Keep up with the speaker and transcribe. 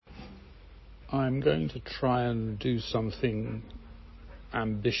I'm going to try and do something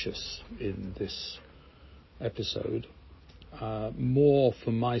ambitious in this episode, more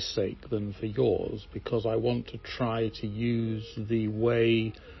for my sake than for yours, because I want to try to use the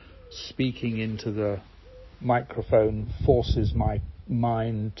way speaking into the microphone forces my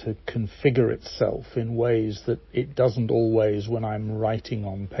mind to configure itself in ways that it doesn't always when I'm writing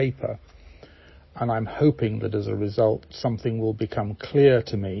on paper. And I'm hoping that as a result something will become clear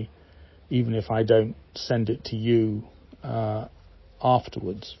to me, even if I don't send it to you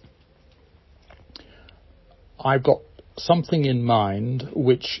afterwards. I've got something in mind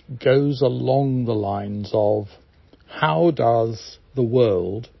which goes along the lines of, how does the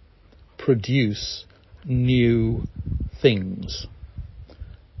world produce new things,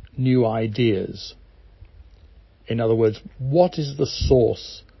 new ideas? In other words, what is the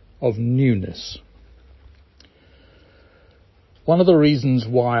source of newness? One of the reasons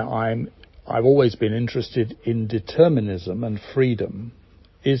why I've always been interested in determinism and freedom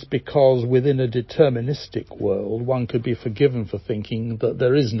is because within a deterministic world one could be forgiven for thinking that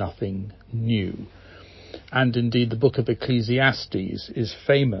there is nothing new. And indeed the book of Ecclesiastes is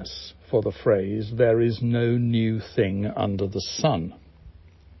famous for the phrase, "There is no new thing under the sun."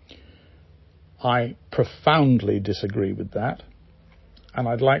 I profoundly disagree with that, and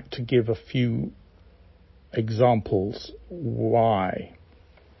I'd like to give a few examples why.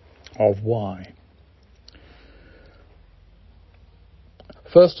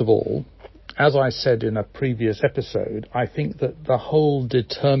 First of all, as I said in a previous episode, I think that the whole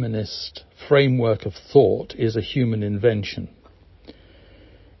determinist framework of thought is a human invention.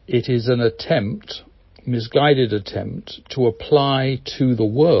 It is an attempt, misguided attempt, to apply to the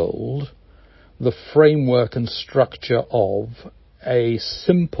world the framework and structure of a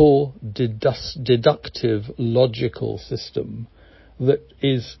simple deductive logical system that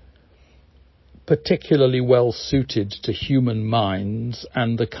is particularly well suited to human minds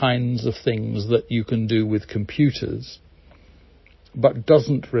and the kinds of things that you can do with computers, but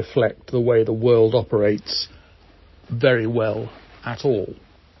doesn't reflect the way the world operates very well at all.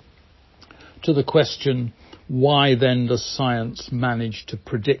 To the question, why then does science manage to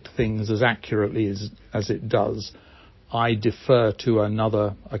predict things as accurately as it does, I defer to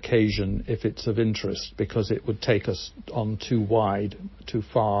another occasion if it's of interest, because it would take us on too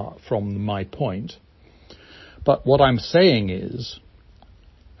far from my point. But what I'm saying is,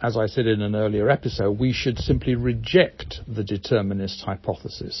 as I said in an earlier episode, we should simply reject the determinist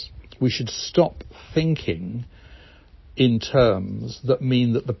hypothesis. We should stop thinking in terms that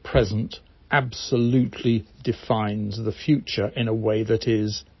mean that the present absolutely defines the future in a way that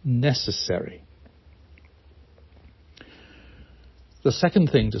is necessary. The second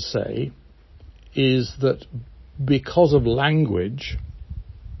thing to say is that because of language,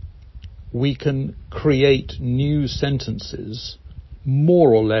 we can create new sentences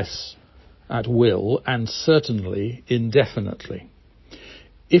more or less at will and certainly indefinitely.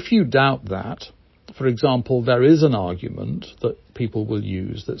 If you doubt that, for example, there is an argument that people will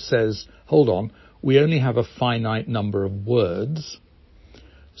use that says, hold on, we only have a finite number of words,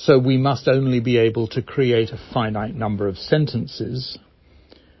 so we must only be able to create a finite number of sentences,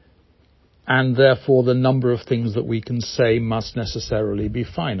 and therefore the number of things that we can say must necessarily be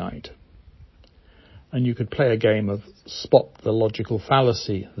finite. And you could play a game of spot the logical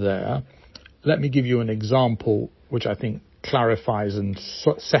fallacy there. Let me give you an example which I think clarifies and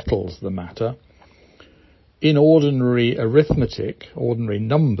settles the matter. In ordinary arithmetic, ordinary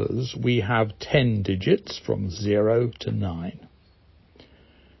numbers, we have 10 digits from 0 to 9.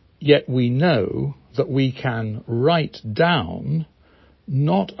 Yet we know that we can write down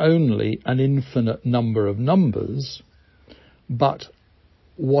not only an infinite number of numbers, but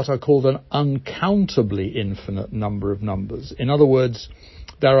what are called an uncountably infinite number of numbers. In other words,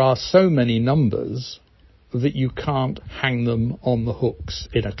 there are so many numbers that you can't hang them on the hooks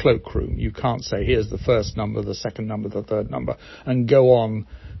in a cloakroom. You can't say, here's the first number, the second number, the third number, and go on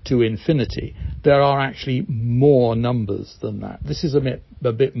to infinity. There are actually more numbers than that. This is a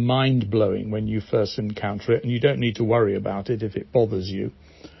bit mind-blowing when you first encounter it, and you don't need to worry about it if it bothers you.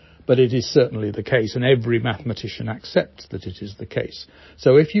 But it is certainly the case, and every mathematician accepts that it is the case.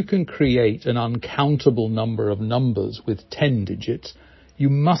 So if you can create an uncountable number of numbers with 10 digits, you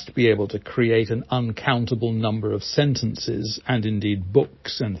must be able to create an uncountable number of sentences and indeed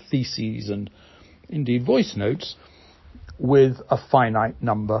books and theses and indeed voice notes with a finite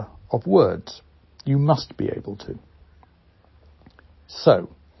number of words. You must be able to. So,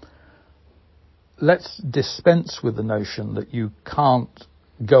 let's dispense with the notion that you can't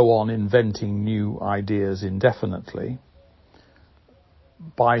go on inventing new ideas indefinitely.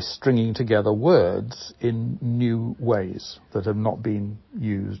 by stringing together words in new ways that have not been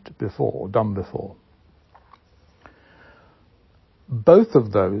used before or done before. Both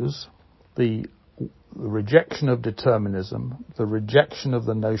of those, the rejection of determinism, the rejection of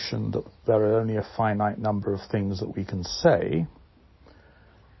the notion that there are only a finite number of things that we can say,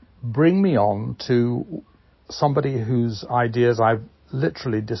 bring me on to somebody whose ideas I've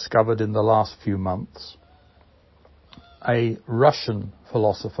literally discovered in the last few months, a Russian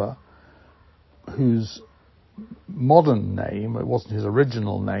philosopher whose modern name, it wasn't his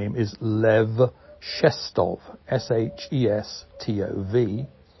original name, is Lev Shestov, Shestov.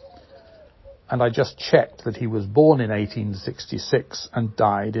 And I just checked that he was born in 1866 and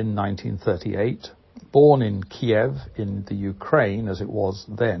died in 1938. Born in Kiev in the Ukraine, as it was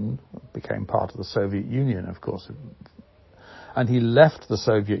then, became part of the Soviet Union, of course. And he left the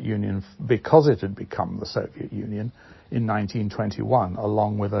Soviet Union because it had become the Soviet Union in 1921,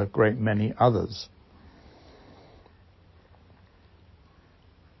 along with a great many others.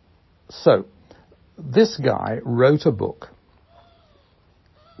 So, this guy wrote a book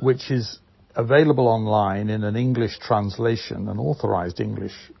which is available online in an English translation, an authorized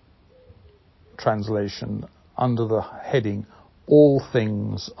English translation, under the heading All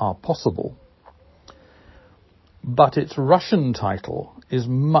Things Are Possible. But its Russian title is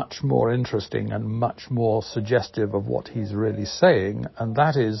much more interesting and much more suggestive of what he's really saying, and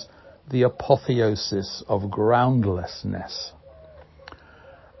that is The Apotheosis of Groundlessness.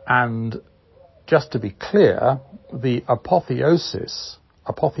 And just to be clear, the apotheosis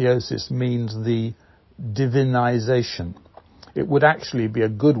means the divinization. It would actually be a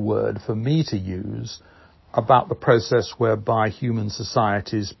good word for me to use about the process whereby human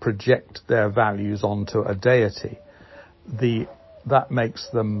societies project their values onto a deity. That makes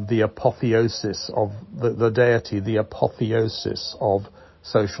them the apotheosis of the deity, the apotheosis of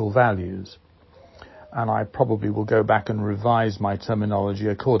social values. And I probably will go back and revise my terminology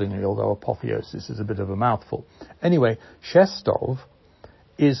accordingly, although apotheosis is a bit of a mouthful. Anyway, Shestov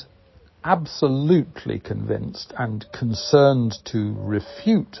is absolutely convinced and concerned to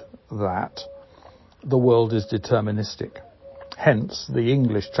refute that the world is deterministic. Hence, the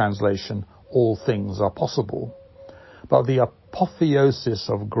English translation, all things are possible. But the apotheosis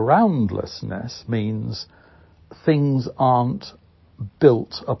of groundlessness means things aren't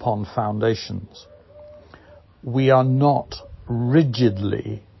built upon foundations. We are not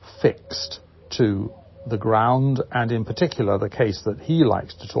rigidly fixed to the ground, and in particular, the case that he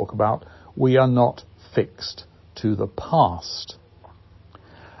likes to talk about, we are not fixed to the past.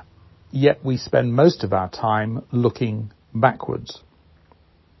 Yet we spend most of our time looking backwards.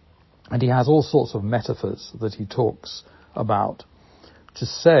 And he has all sorts of metaphors that he talks about to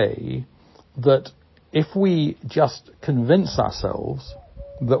say that if we just convince ourselves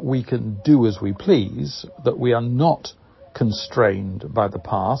that we can do as we please, that we are not constrained by the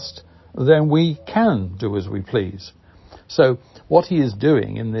past, then we can do as we please. So what he is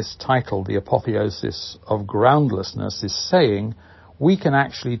doing in this title, The Apotheosis of Groundlessness, is saying we can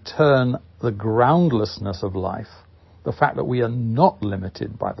actually turn the groundlessness of life, the fact that we are not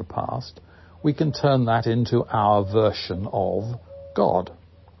limited by the past, we can turn that into our version of God.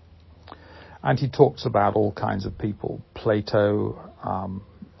 And he talks about all kinds of people, Plato,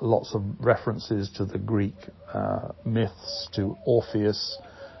 lots of references to the Greek myths, to Orpheus,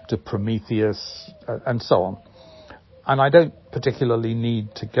 to Prometheus, and so on. And I don't particularly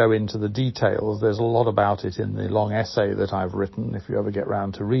need to go into the details. There's a lot about it in the long essay that I've written, if you ever get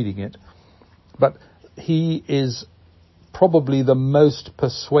round to reading it. But he is probably the most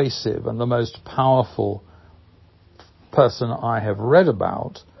persuasive and the most powerful person I have read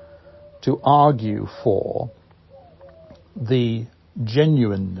about to argue for the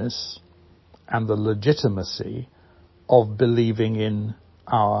genuineness and the legitimacy of believing in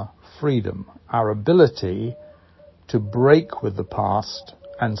our freedom, our ability to break with the past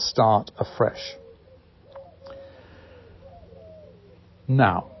and start afresh.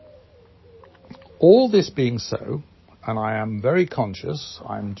 Now, all this being so, and I am very conscious,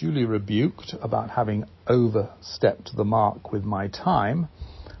 I'm duly rebuked about having overstepped the mark with my time,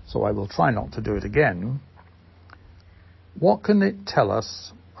 so I will try not to do it again. What can it tell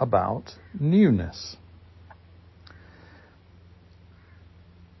us about newness?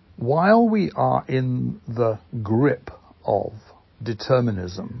 While we are in the grip of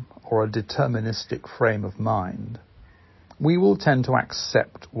determinism or a deterministic frame of mind, we will tend to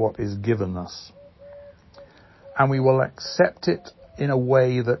accept what is given us. And we will accept it in a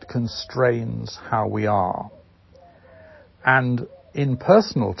way that constrains how we are. And in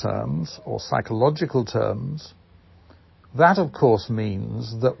personal terms or psychological terms, That, of course,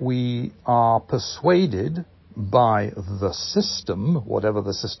 means that we are persuaded by the system, whatever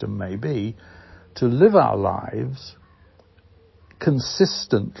the system may be, to live our lives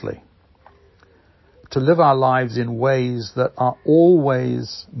consistently, to live our lives in ways that are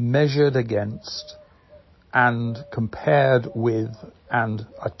always measured against and compared with and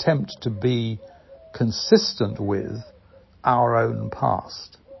attempt to be consistent with our own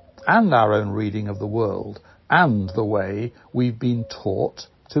past and our own reading of the world and the way we've been taught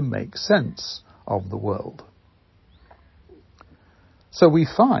to make sense of the world. So we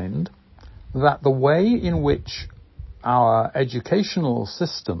find that the way in which our educational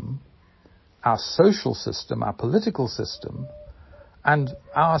system, our social system, our political system, and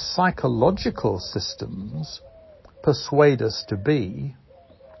our psychological systems persuade us to be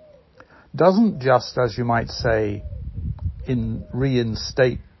doesn't just, as you might say,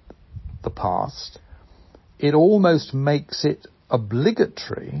 reinstate the past. It almost makes it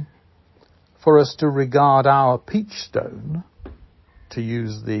obligatory for us to regard our peachstone, to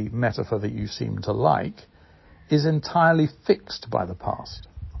use the metaphor that you seem to like, is entirely fixed by the past,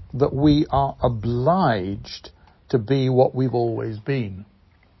 that we are obliged to be what we've always been.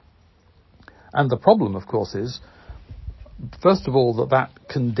 And the problem, of course, is, first of all, that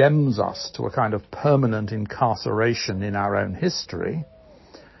condemns us to a kind of permanent incarceration in our own history,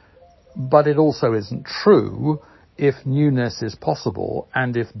 but it also isn't true if newness is possible,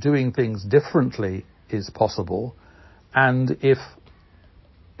 and if doing things differently is possible, and if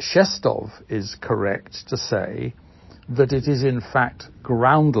Shestov is correct to say that it is in fact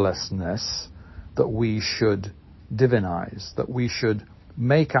groundlessness that we should divinize, that we should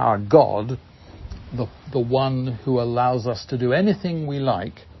make our God the one who allows us to do anything we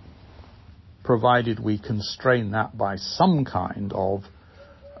like, provided we constrain that by some kind of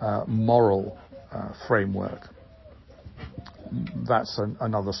moral framework. That's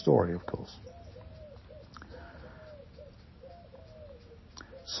another story, of course.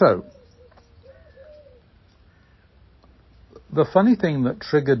 So, the funny thing that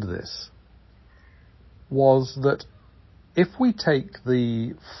triggered this was that if we take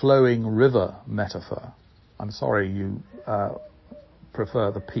the flowing river metaphor, I'm sorry you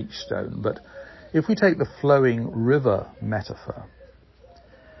prefer the peach stone, but if we take the flowing river metaphor,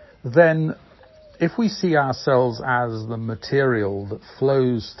 then if we see ourselves as the material that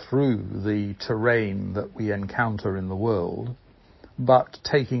flows through the terrain that we encounter in the world, but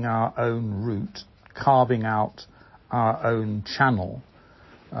taking our own route, carving out our own channel,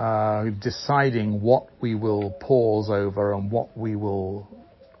 deciding what we will pause over and what we will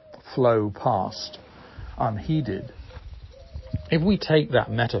flow past unheeded. If we take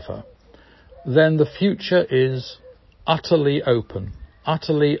that metaphor, then the future is utterly open,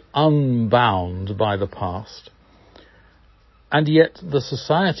 utterly unbound by the past. And yet the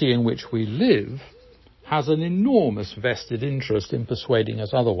society in which we live has an enormous vested interest in persuading us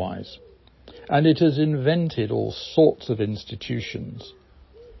otherwise. And it has invented all sorts of institutions,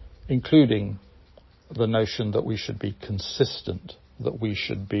 including the notion that we should be consistent, that we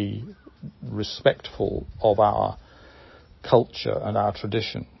should be respectful of our culture and our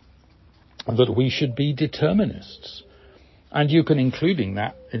tradition, that we should be determinists. And you can include in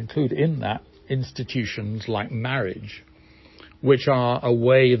that institutions like marriage, which are a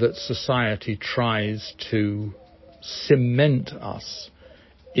way that society tries to cement us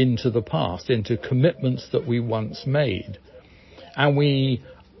into the past, into commitments that we once made. And we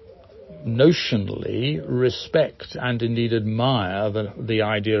notionally respect and indeed admire the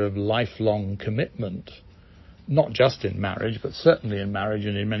idea of lifelong commitment, not just in marriage, but certainly in marriage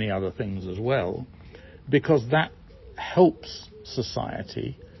and in many other things as well, because that helps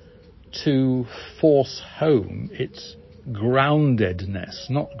society to force home its groundedness,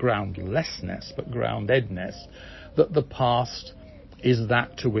 not groundlessness, but groundedness, that the past is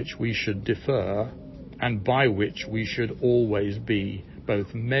that to which we should defer and by which we should always be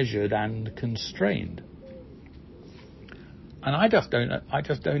both measured and constrained. And I just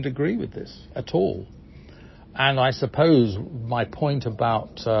don't agree with this at all. And I suppose my point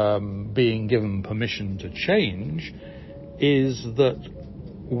about being given permission to change is that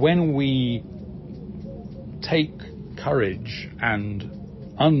when we take courage and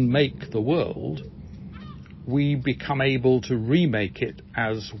unmake the world, we become able to remake it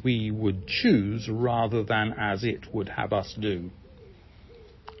as we would choose rather than as it would have us do.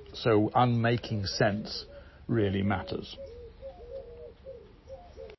 So unmaking sense really matters.